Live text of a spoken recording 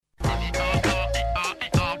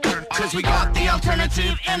Cause we got the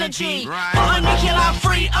alternative energy. On nuclear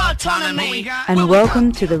free autonomy. And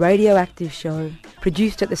welcome to the Radioactive Show,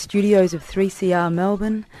 produced at the studios of 3CR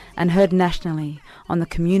Melbourne and heard nationally on the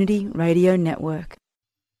Community Radio Network.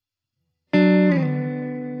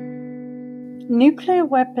 Nuclear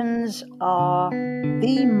weapons are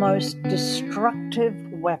the most destructive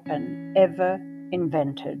weapon ever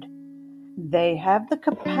invented. They have the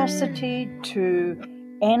capacity to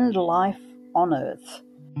end life on Earth.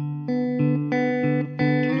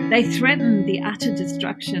 They threaten the utter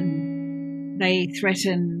destruction. They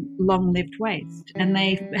threaten long-lived waste, and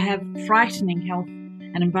they have frightening health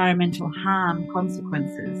and environmental harm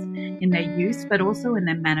consequences in their use, but also in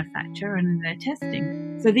their manufacture and in their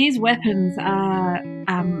testing. So these weapons are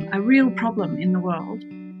a real problem in the world,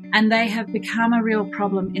 and they have become a real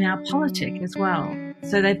problem in our politic as well.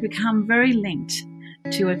 So they've become very linked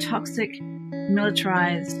to a toxic,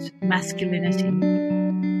 militarized masculinity.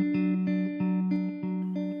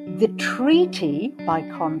 The treaty, by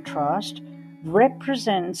contrast,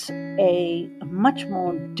 represents a much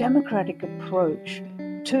more democratic approach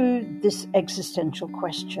to this existential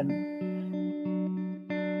question.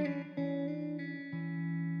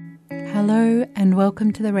 Hello and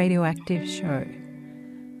welcome to the Radioactive Show.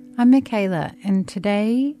 I'm Michaela, and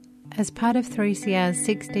today, as part of 3CR's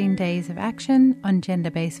 16 Days of Action on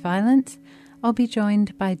Gender-Based Violence, I'll be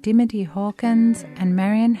joined by Dimity Hawkins and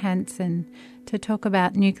Marianne Hansen to talk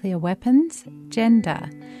about nuclear weapons,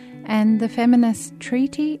 gender, and the feminist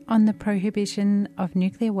Treaty on the Prohibition of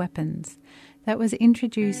Nuclear Weapons that was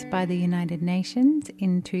introduced by the United Nations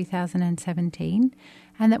in 2017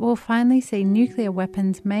 and that will finally see nuclear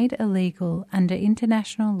weapons made illegal under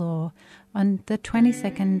international law on the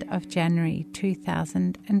 22nd of January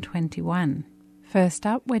 2021. First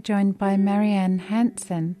up, we're joined by Marianne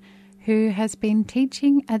Hansen, who has been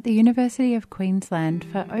teaching at the University of Queensland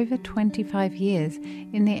for over 25 years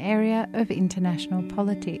in the area of international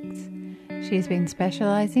politics. She has been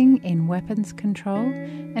specialising in weapons control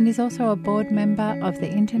and is also a board member of the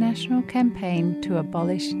International Campaign to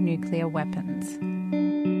Abolish Nuclear Weapons.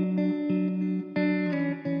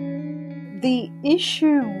 The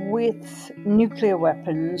issue with nuclear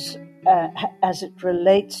weapons, as it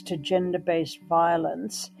relates to gender-based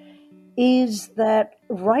violence, is that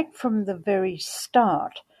right from the very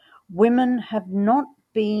start, women have not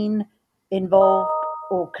been involved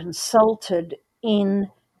or consulted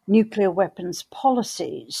in nuclear weapons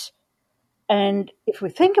policies. And if we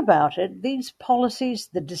think about it, these policies,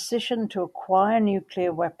 the decision to acquire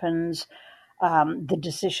nuclear weapons, the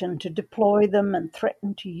decision to deploy them and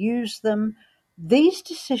threaten to use them, these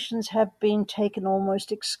decisions have been taken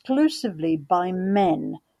almost exclusively by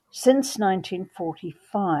men since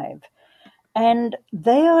 1945. And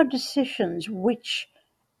they are decisions which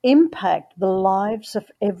impact the lives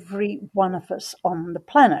of every one of us on the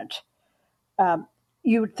planet.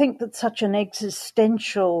 You would think that such an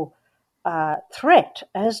existential threat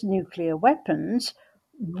as nuclear weapons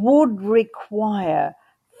would require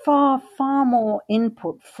far, far more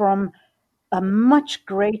input from a much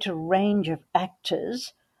greater range of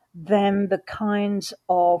actors than the kinds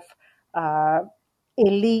of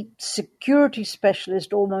elite security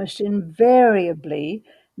specialists, almost invariably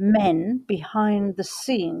men behind the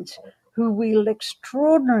scenes who wield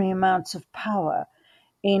extraordinary amounts of power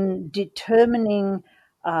in determining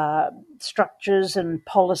structures and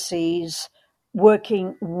policies,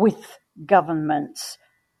 working with governments.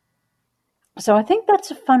 So I think that's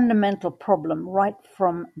a fundamental problem right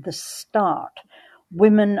from the start.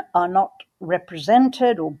 Women are not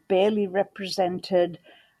represented or barely represented.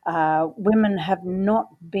 Women have not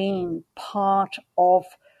been part of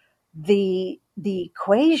the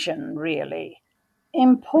equation, really.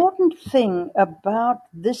 Important thing about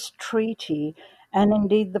this treaty, and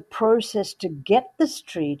indeed the process to get this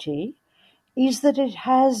treaty, is that it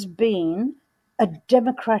has been a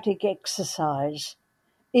democratic exercise.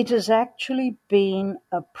 It has actually been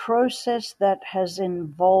a process that has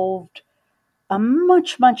involved a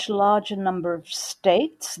much, much larger number of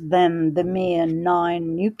states than the mere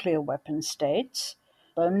 9 nuclear weapon states.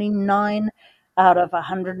 Only 9 out of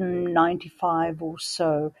 195 or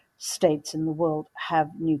so states in the world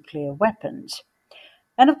have nuclear weapons.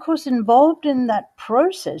 And of course, involved in that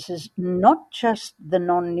process is not just the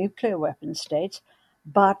non-nuclear weapon states,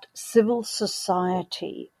 but civil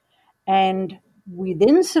society. And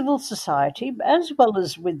within civil society, as well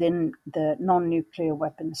as within the non-nuclear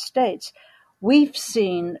weapon states, we've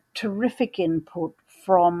seen terrific input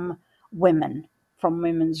from women, from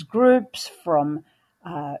women's groups, from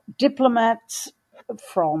diplomats,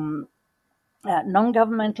 from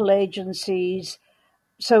non-governmental agencies,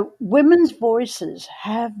 So women's voices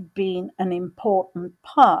have been an important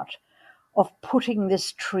part of putting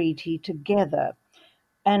this treaty together.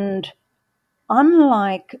 And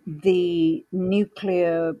unlike the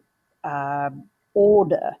nuclear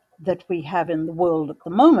order that we have in the world at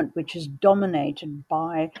the moment, which is dominated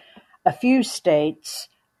by a few states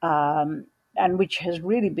and which has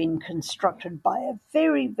really been constructed by a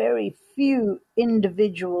very, very few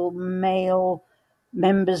individual male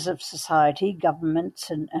members of society, governments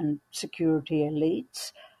and security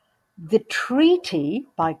elites, the treaty,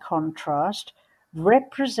 by contrast,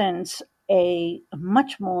 represents a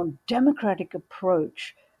much more democratic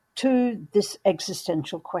approach to this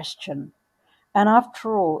existential question. And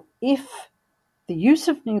after all, if the use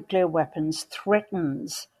of nuclear weapons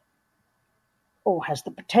threatens or has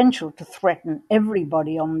the potential to threaten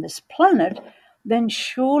everybody on this planet, then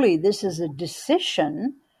surely this is a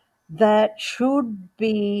decision that should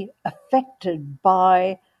be affected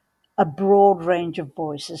by a broad range of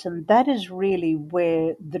voices. And that is really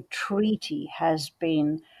where the treaty has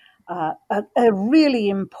been a really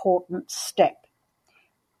important step.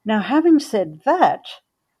 Now, having said that,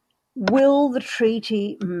 will the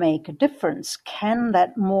treaty make a difference? Can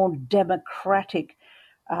that more democratic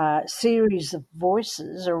series of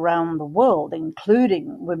voices around the world,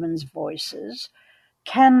 including women's voices,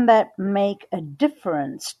 can that make a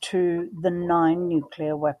difference to the 9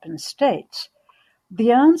 nuclear weapon states?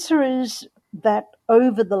 The answer is that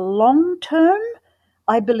over the long term,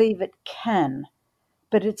 I believe it can,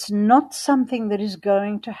 but it's not something that is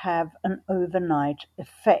going to have an overnight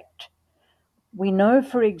effect. We know,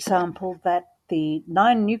 for example, that the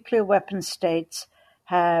 9 nuclear weapon states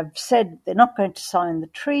have said they're not going to sign the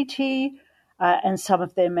treaty, and some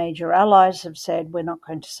of their major allies have said we're not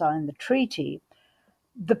going to sign the treaty.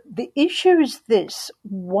 The issue is this: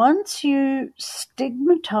 once you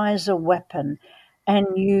stigmatize a weapon and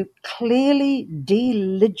you clearly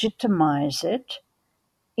delegitimize it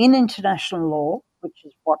in international law, which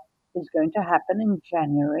is what is going to happen in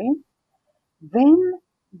January, then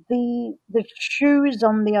the shoe is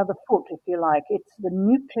on the other foot, if you like. It's the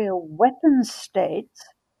nuclear weapons states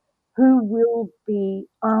who will be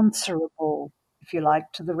answerable, if you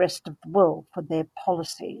like, to the rest of the world for their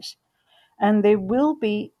policies. And there will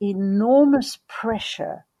be enormous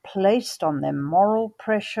pressure placed on them, moral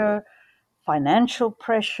pressure, financial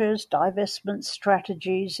pressures, divestment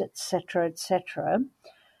strategies, etc.,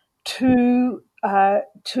 to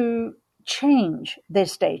change their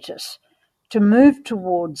status, to move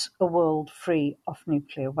towards a world free of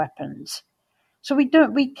nuclear weapons. So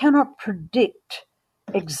we cannot predict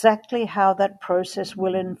exactly how that process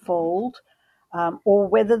will unfold, or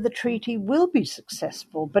whether the treaty will be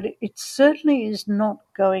successful, but it certainly is not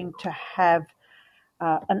going to have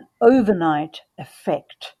an overnight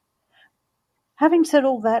effect. Having said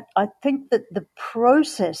all that, I think that the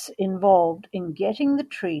process involved in getting the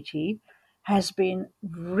treaty has been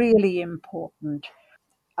really important.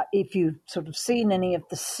 If you've sort of seen any of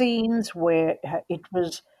the scenes where it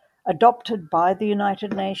was adopted by the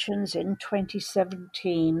United Nations in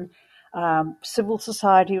 2017, civil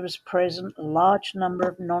society was present, a large number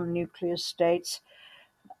of non-nuclear states.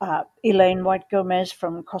 Elaine White Gomez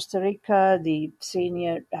from Costa Rica, the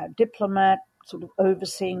senior diplomat, sort of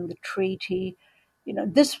overseeing the treaty. You know,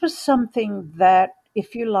 this was something that,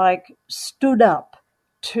 if you like, stood up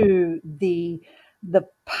to the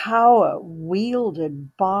power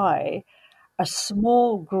wielded by a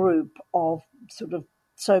small group of sort of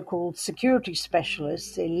so-called security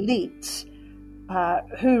specialists, elites,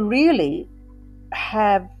 who really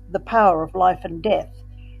have the power of life and death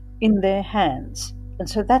in their hands. And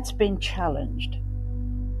so that's been challenged.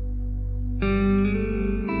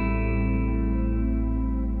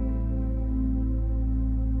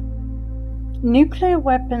 Nuclear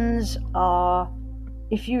weapons are,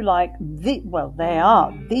 if you like, they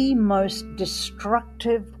are the most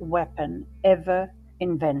destructive weapon ever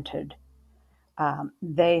invented.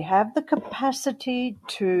 They have the capacity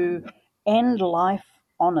to end life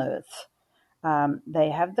on Earth. They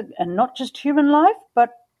have and not just human life,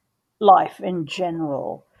 but life in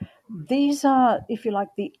general. These are, if you like,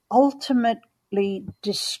 the ultimately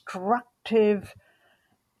destructive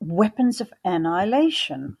weapons of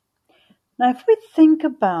annihilation. Now, if we think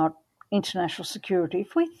about international security,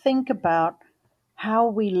 if we think about how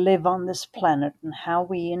we live on this planet and how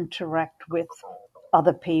we interact with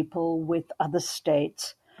other people, with other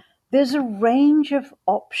states, there's a range of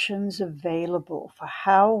options available for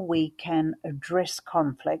how we can address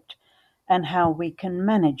conflict and how we can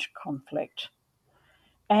manage conflict.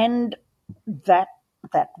 And that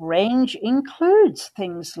range includes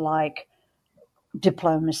things like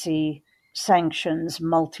diplomacy, sanctions,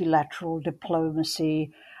 multilateral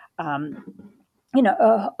diplomacy, a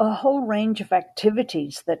whole range of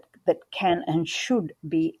activities that can and should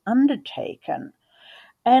be undertaken.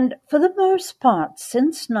 And for the most part,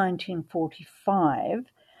 since 1945,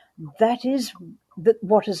 that is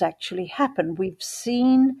what has actually happened. We've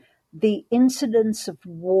seen the incidence of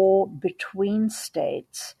war between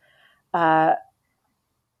states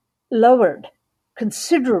lowered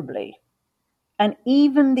considerably, and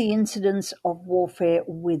even the incidence of warfare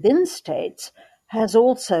within states has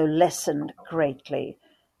also lessened greatly.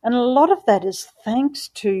 And a lot of that is thanks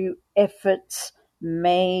to efforts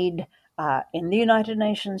made in the United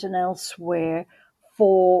Nations and elsewhere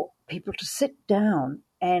for people to sit down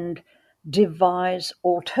and devise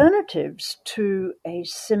alternatives to a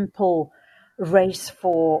simple race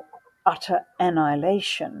for utter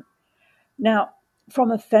annihilation. Now,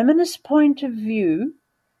 from a feminist point of view,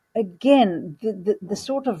 again, the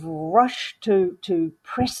sort of rush to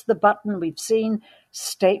press the button, we've seen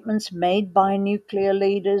statements made by nuclear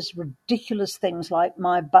leaders, ridiculous things like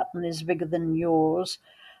 "my button is bigger than yours."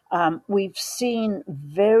 We've seen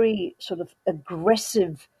very sort of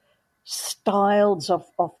aggressive styles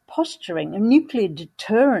of posturing. And nuclear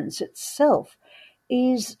deterrence itself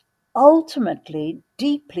is ultimately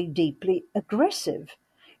deeply, deeply aggressive.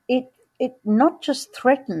 It not just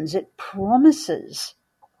threatens, it promises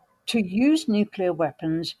to use nuclear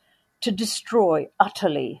weapons to destroy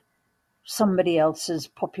utterly somebody else's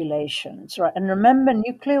populations, right? And remember,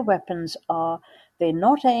 nuclear weapons they're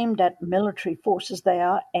not aimed at military forces, they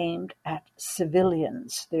are aimed at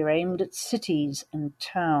civilians. They're aimed at cities and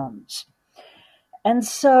towns. And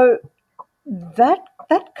so that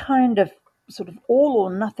kind of sort of all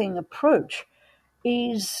or nothing approach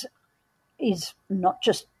is not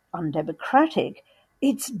just undemocratic,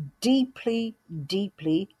 it's deeply,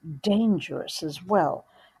 deeply dangerous as well.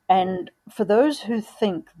 And for those who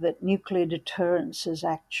think that nuclear deterrence has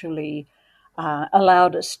actually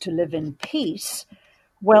allowed us to live in peace,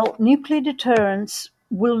 well, nuclear deterrence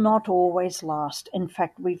will not always last. In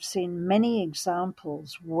fact, we've seen many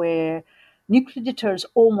examples where nuclear deterrence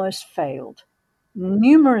almost failed.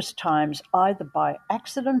 Numerous times, either by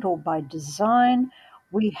accident or by design,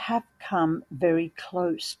 we have come very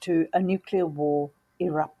close to a nuclear war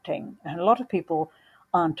erupting. And a lot of people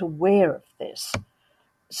aren't aware of this.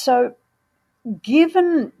 So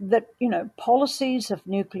given that, policies of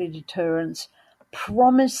nuclear deterrence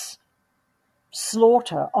promise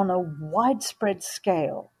slaughter on a widespread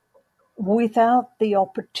scale without the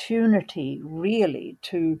opportunity really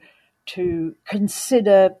to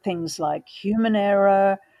consider things like human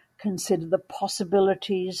error, consider the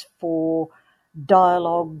possibilities for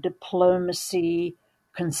dialogue, diplomacy,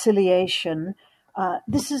 conciliation,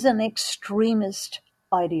 this is an extremist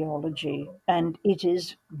ideology, and it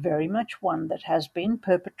is very much one that has been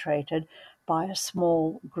perpetrated by a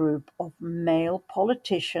small group of male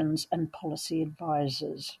politicians and policy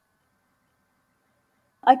advisors.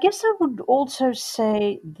 I guess I would also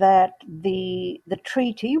say that the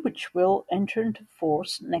treaty, which will enter into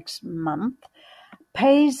force next month,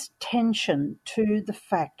 pays attention to the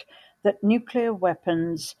fact that nuclear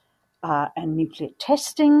weapons and nuclear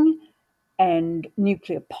testing and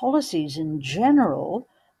nuclear policies in general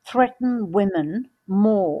threaten women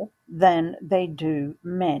more than they do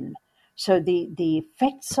men. So the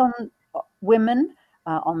effects on women,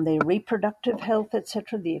 on their reproductive health,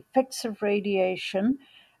 etc., the effects of radiation,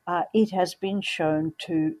 it has been shown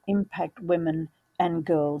to impact women and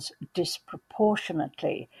girls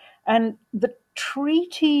disproportionately. And the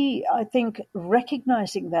treaty, I think,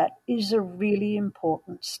 recognizing that is a really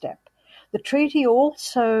important step. The treaty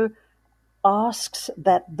also asks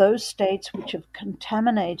that those states which have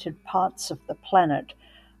contaminated parts of the planet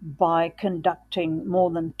by conducting more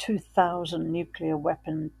than 2,000 nuclear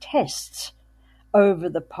weapon tests over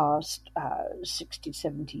the past 60,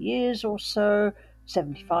 70 years or so,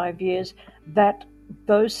 75 years, that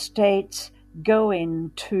those states go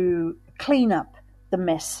in to clean up the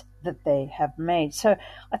mess that they have made. So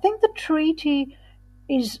I think the treaty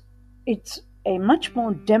it's a much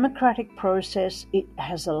more democratic process. It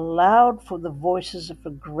has allowed for the voices of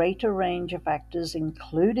a greater range of actors,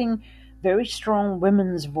 including very strong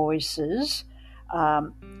women's voices,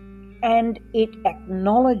 and it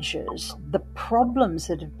acknowledges the problems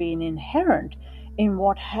that have been inherent in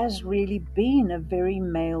what has really been a very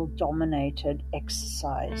male-dominated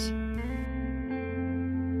exercise.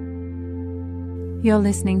 You're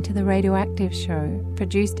listening to The Radioactive Show,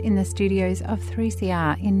 produced in the studios of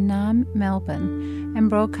 3CR in Naarm, Melbourne, and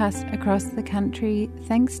broadcast across the country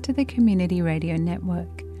thanks to the Community Radio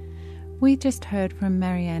Network. We just heard from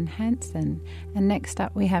Marianne Hansen, and next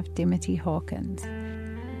up we have Dimity Hawkins.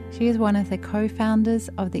 She is one of the co-founders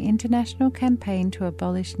of the International Campaign to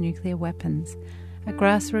Abolish Nuclear Weapons, a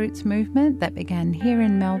grassroots movement that began here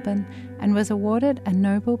in Melbourne and was awarded a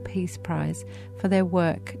Nobel Peace Prize for their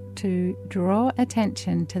work to draw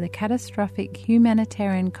attention to the catastrophic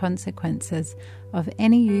humanitarian consequences of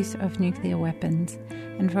any use of nuclear weapons,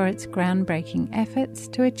 and for its groundbreaking efforts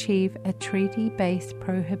to achieve a treaty-based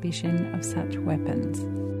prohibition of such weapons.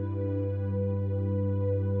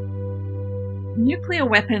 Nuclear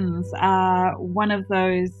weapons are one of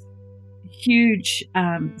those huge,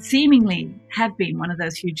 seemingly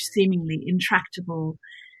intractable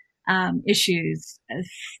issues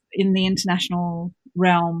in the international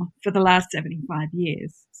realm for the last 75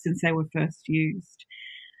 years since they were first used.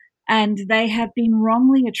 And they have been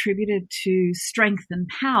wrongly attributed to strength and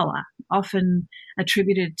power, often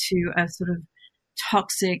attributed to a sort of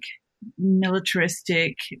toxic,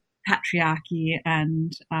 militaristic patriarchy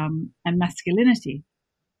and masculinity.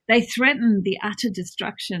 They threaten the utter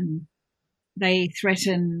destruction. They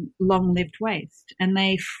threaten long-lived waste, and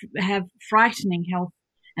they have frightening health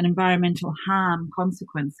and environmental harm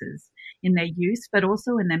consequences in their use, but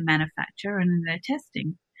also in their manufacture and in their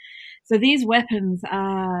testing. So these weapons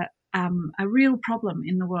are a real problem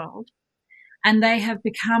in the world, and they have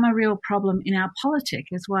become a real problem in our politic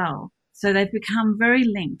as well. So they've become very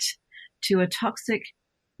linked to a toxic,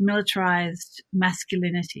 militarized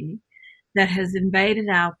masculinity that has invaded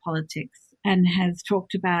our politics and has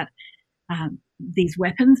talked about these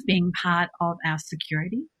weapons being part of our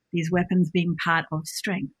security, these weapons being part of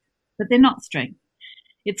strength. But they're not strength.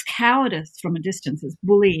 It's cowardice from a distance, it's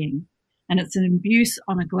bullying, and it's an abuse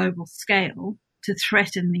on a global scale to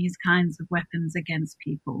threaten these kinds of weapons against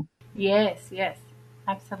people. Yes,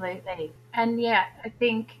 absolutely. And yeah, I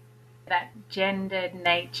think that gendered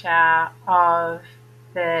nature of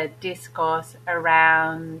the discourse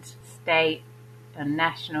around state and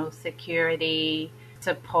national security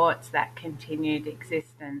supports that continued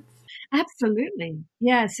existence. Absolutely.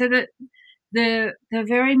 Yeah. So that they're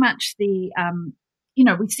very much the,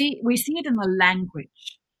 we see it in the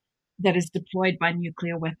language that is deployed by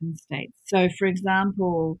nuclear weapon states. So, for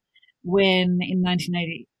example, when in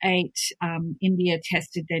 1988 India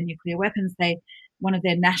tested their nuclear weapons, one of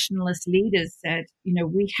their nationalist leaders said,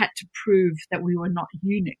 we had to prove that we were not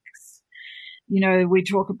eunuchs. We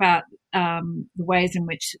talk about the ways in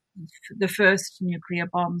which the first nuclear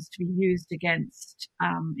bombs to be used against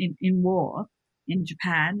in war in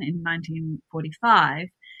Japan in 1945,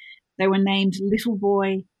 they were named Little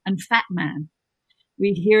Boy and Fat Man.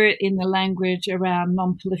 We hear it in the language around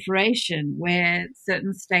non-proliferation, where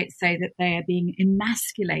certain states say that they are being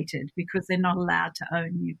emasculated because they're not allowed to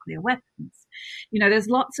own nuclear weapons. There's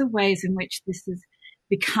lots of ways in which this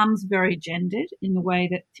becomes very gendered in the way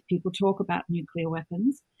that people talk about nuclear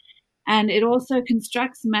weapons. And it also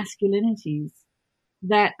constructs masculinities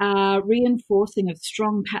that are reinforcing of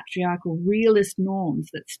strong patriarchal realist norms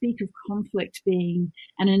that speak of conflict being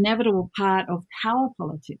an inevitable part of power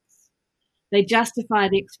politics. They justify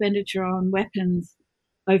the expenditure on weapons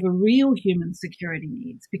over real human security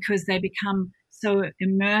needs because they become so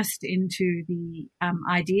immersed into the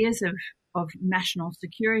ideas of national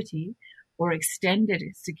security or extended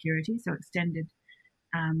security, so extended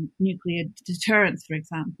nuclear deterrence, for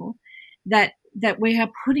example, that we are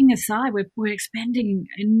putting aside, we're expending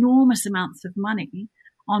enormous amounts of money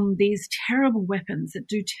on these terrible weapons that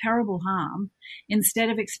do terrible harm instead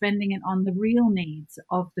of expending it on the real needs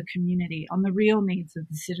of the community, on the real needs of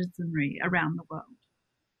the citizenry around the world.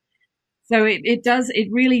 So it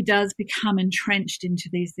really does become entrenched into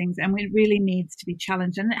these things, and it really needs to be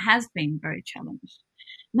challenged, and it has been very challenged.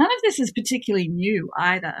 None of this is particularly new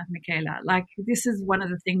either, Michaela. Like, this is one of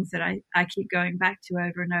the things that I keep going back to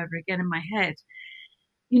over and over again in my head.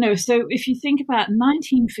 So if you think about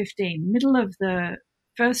 1915, middle of the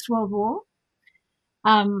First World War,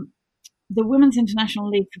 the Women's International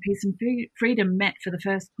League for Peace and Freedom met for the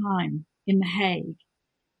first time in The Hague.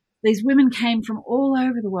 These women came from all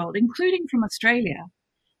over the world, including from Australia.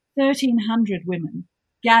 1,300 women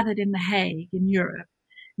gathered in The Hague in Europe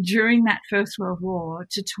during that First World War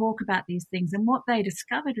to talk about these things. And what they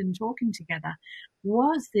discovered in talking together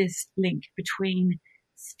was this link between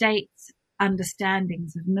states'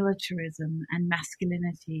 understandings of militarism and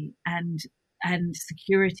masculinity and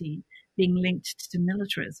security being linked to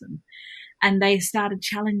militarism. And they started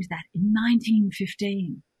challenging that in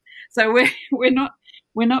 1915. So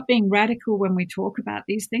we're not being radical when we talk about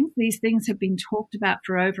these things. These things have been talked about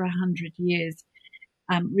for over 100 years,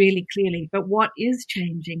 really clearly. But what is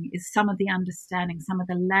changing is some of the understanding, some of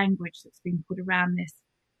the language that's been put around this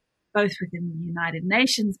both within the United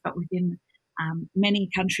Nations, but within many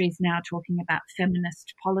countries now talking about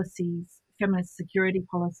feminist policies, feminist security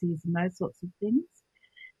policies, and those sorts of things.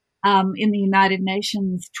 In the United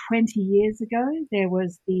Nations 20 years ago, there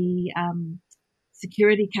was the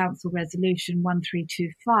Security Council Resolution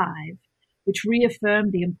 1325, which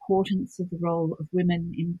reaffirmed the importance of the role of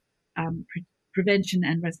women in prevention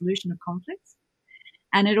and resolution of conflicts.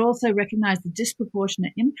 And it also recognized the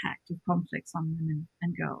disproportionate impact of conflicts on women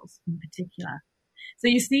and girls in particular. So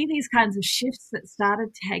you see these kinds of shifts that started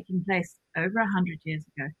taking place over 100 years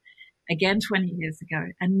ago, again 20 years ago,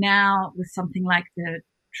 and now with something like the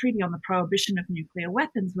Treaty on the Prohibition of Nuclear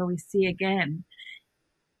Weapons, where we see again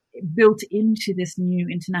built into this new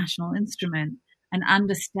international instrument an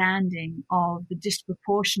understanding of the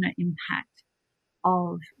disproportionate impact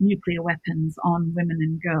of nuclear weapons on women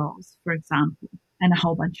and girls, for example, and a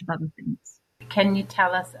whole bunch of other things. Can you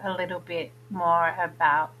tell us a little bit more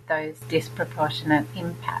about those disproportionate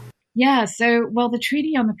impacts? Yeah, so, well, the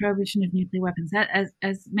Treaty on the Prohibition of Nuclear Weapons,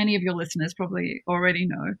 as many of your listeners probably already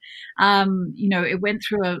know, it went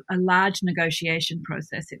through a large negotiation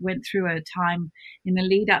process. It went through a time in the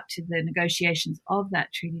lead up to the negotiations of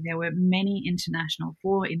that treaty. There were many international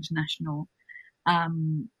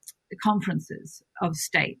conferences of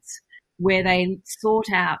states where they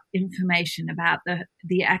sought out information about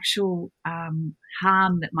the actual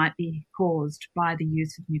harm that might be caused by the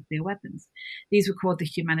use of nuclear weapons. These were called the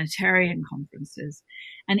humanitarian conferences.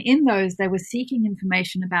 And in those, they were seeking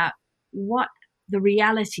information about what the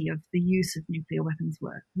reality of the use of nuclear weapons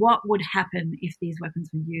were. What would happen if these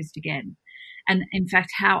weapons were used again? And in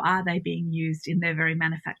fact, how are they being used in their very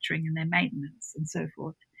manufacturing and their maintenance and so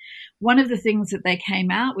forth? One of the things that they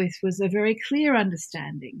came out with was a very clear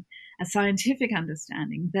understanding, a scientific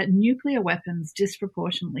understanding, that nuclear weapons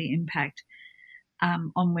disproportionately impact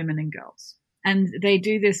on women and girls. And they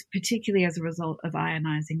do this particularly as a result of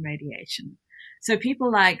ionizing radiation. So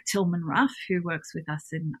people like Tilman Ruff, who works with us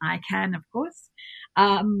in ICAN, of course,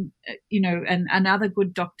 and other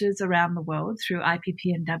good doctors around the world through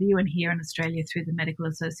IPPNW and here in Australia through the Medical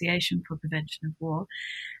Association for Prevention of War,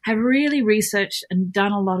 have really researched and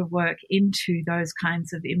done a lot of work into those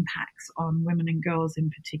kinds of impacts on women and girls in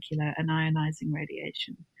particular and ionizing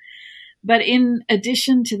radiation. But in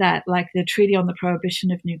addition to that, like the Treaty on the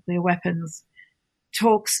Prohibition of Nuclear Weapons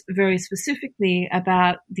talks very specifically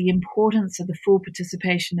about the importance of the full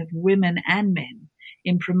participation of women and men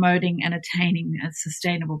in promoting and attaining a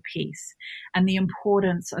sustainable peace, and the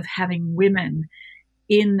importance of having women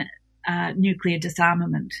in nuclear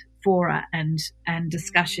disarmament fora and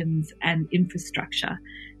discussions and infrastructure,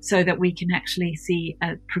 so that we can actually see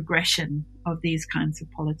a progression of these kinds of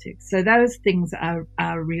politics. So those things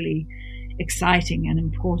are really exciting and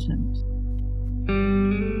important.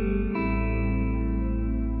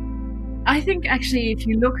 I think actually if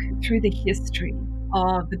you look through the history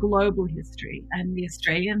of the global history and the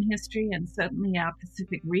Australian history and certainly our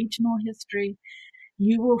Pacific regional history,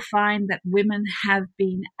 you will find that women have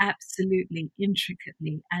been absolutely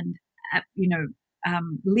intricately and,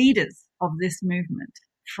 leaders of this movement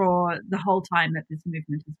for the whole time that this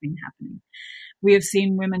movement has been happening. We have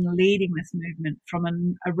seen women leading this movement from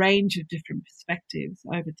a range of different perspectives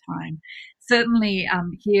over time. Certainly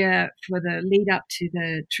here for the lead up to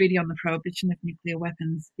the Treaty on the Prohibition of Nuclear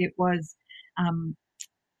Weapons, it was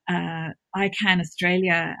ICAN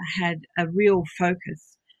Australia had a real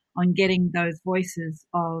focus on getting those voices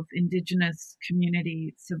of Indigenous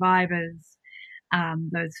community survivors,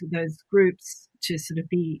 those groups to sort of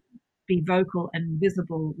be vocal and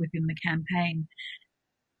visible within the campaign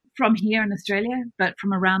from here in Australia, but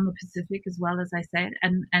from around the Pacific as well, as I said,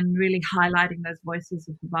 and really highlighting those voices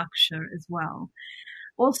of the Hibakusha as well.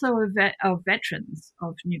 Also of veterans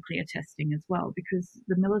of nuclear testing as well, because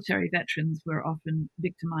the military veterans were often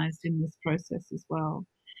victimized in this process as well.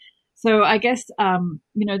 So I guess,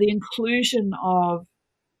 the inclusion of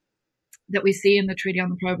that we see in the Treaty on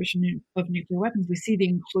the Prohibition of Nuclear Weapons, we see the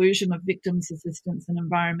inclusion of victims' assistance and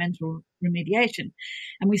environmental remediation.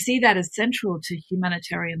 And we see that as central to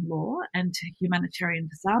humanitarian law and to humanitarian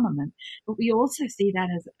disarmament. But we also see that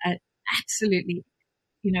as absolutely,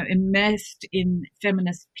 immersed in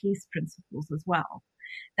feminist peace principles as well.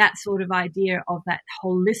 That sort of idea of that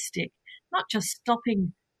holistic, not just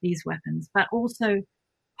stopping these weapons, but also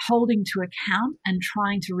holding to account and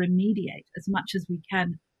trying to remediate as much as we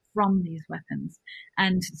can from these weapons,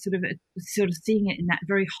 and sort of seeing it in that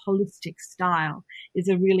very holistic style is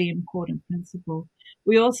a really important principle.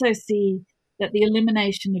 We also see that the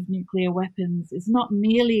elimination of nuclear weapons is not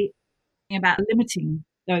merely about limiting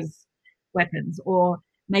those weapons or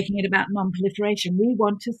making it about non-proliferation. We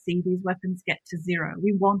want to see these weapons get to zero.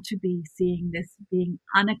 We want to be seeing this being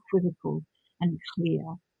unequivocal and clear.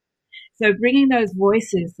 So bringing those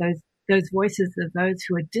voices, those voices of those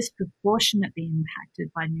who are disproportionately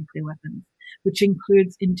impacted by nuclear weapons, which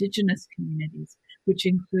includes indigenous communities, which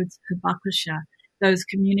includes Hibakusha, those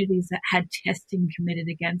communities that had testing committed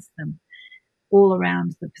against them all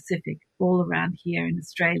around the Pacific, all around here in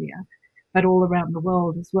Australia, but all around the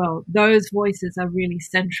world as well. Those voices are really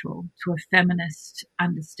central to a feminist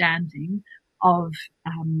understanding of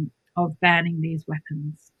banning these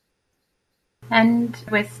weapons. And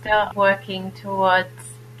we're still working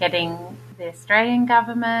towards getting the Australian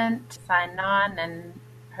government to sign on and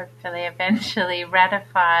hopefully eventually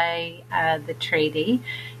ratify the treaty.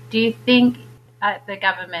 Do you think at the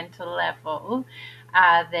governmental level,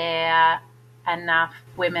 are there enough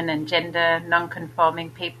women and gender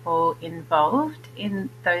non-conforming people involved in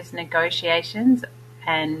those negotiations?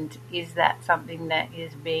 And is that something that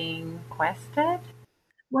is being requested?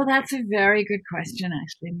 Well, that's a very good question,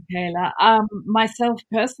 actually, Michaela. Myself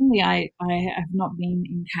personally, I have not been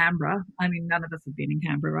in Canberra. I mean, none of us have been in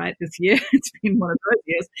Canberra, right, this year. It's been one of those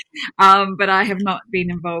years. But I have not been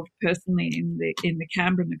involved personally in the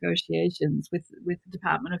Canberra negotiations with the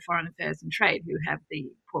Department of Foreign Affairs and Trade, who have the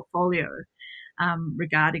portfolio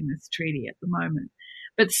regarding this treaty at the moment.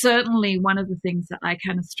 But certainly one of the things that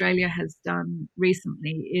ICANN Australia has done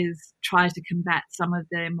recently is try to combat some of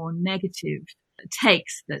their more negative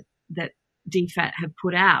takes that DFAT have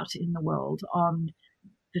put out in the world on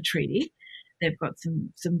the treaty. They've got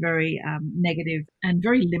some very negative and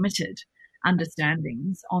very limited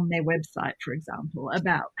understandings on their website, for example,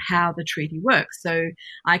 about how the treaty works. So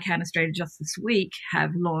ICANN Australia just this week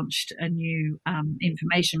have launched a new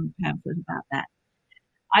information pamphlet about that.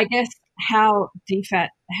 I guess how DFAT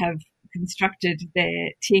have constructed their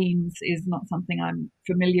teams is not something I'm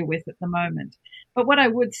familiar with at the moment. But what I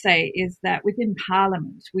would say is that within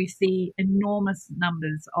Parliament, we see enormous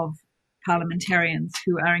numbers of parliamentarians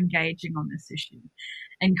who are engaging on this issue,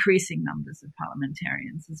 increasing numbers of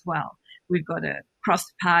parliamentarians as well. We've got a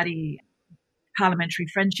cross-party parliamentary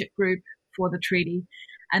friendship group for the treaty,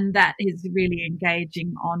 and that is really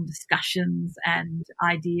engaging on discussions and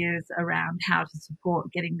ideas around how to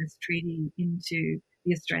support getting this treaty into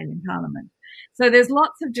the Australian Parliament. So there's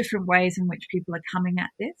lots of different ways in which people are coming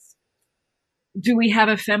at this. Do we have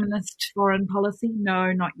a feminist foreign policy?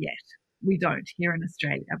 No, not yet. We don't here in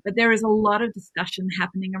Australia. But there is a lot of discussion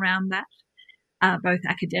happening around that, both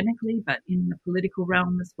academically but in the political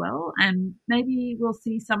realm as well. And maybe we'll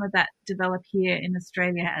see some of that develop here in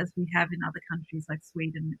Australia as we have in other countries like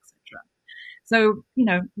Sweden, etc. So,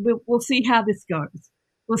 we'll see how this goes.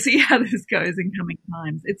 We'll see how this goes in coming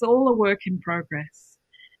times. It's all a work in progress,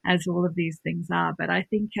 as all of these things are. But I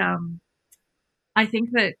think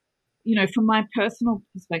that, from my personal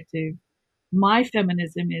perspective, my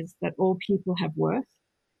feminism is that all people have worth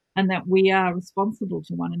and that we are responsible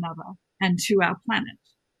to one another and to our planet.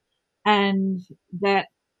 And that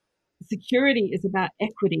security is about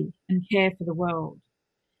equity and care for the world.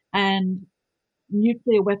 And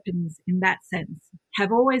nuclear weapons in that sense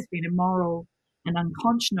have always been immoral and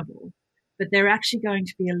unconscionable, but they're actually going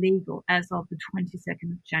to be illegal as of the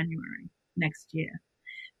 22nd of January next year.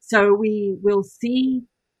 So we will see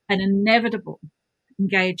an inevitable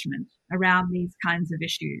engagement around these kinds of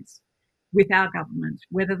issues with our government,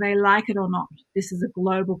 whether they like it or not. This is a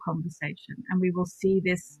global conversation, and we will see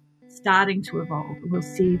this starting to evolve. We'll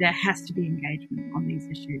see there has to be engagement on these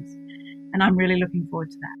issues, and I'm really looking forward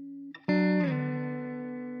to that.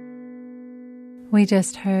 We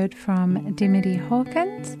just heard from Dimity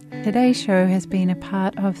Hawkins. Today's show has been a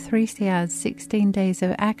part of 3CR's 16 Days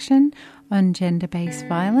of Action on Gender-Based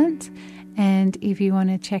Violence. And if you want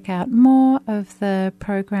to check out more of the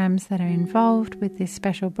programs that are involved with this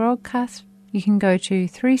special broadcast, you can go to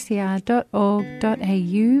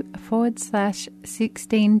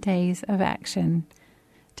 3cr.org.au/16 Days of Action.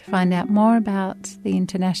 To find out more about the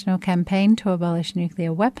international campaign to abolish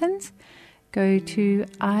nuclear weapons, go to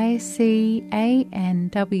icanw.org.au.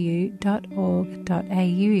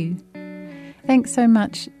 Thanks so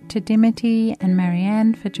much to Dimity and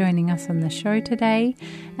Marianne for joining us on the show today,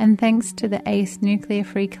 and thanks to the ACE Nuclear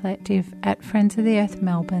Free Collective at Friends of the Earth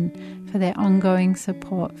Melbourne for their ongoing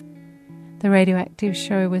support. The Radioactive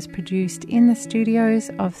Show was produced in the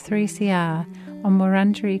studios of 3CR on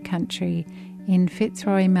Wurundjeri country in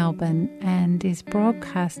Fitzroy, Melbourne, and is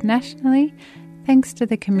broadcast nationally thanks to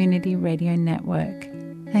the Community Radio Network.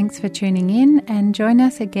 Thanks for tuning in, and join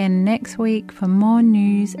us again next week for more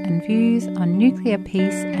news and views on nuclear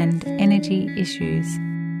peace and energy issues.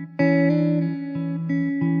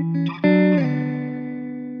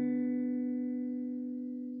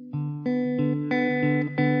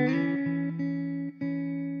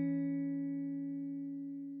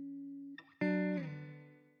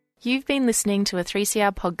 You've been listening to a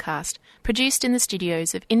 3CR podcast produced in the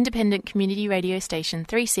studios of independent community radio station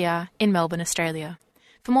 3CR in Melbourne, Australia.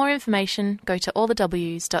 For more information, go to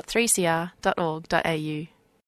allthews.3cr.org.au.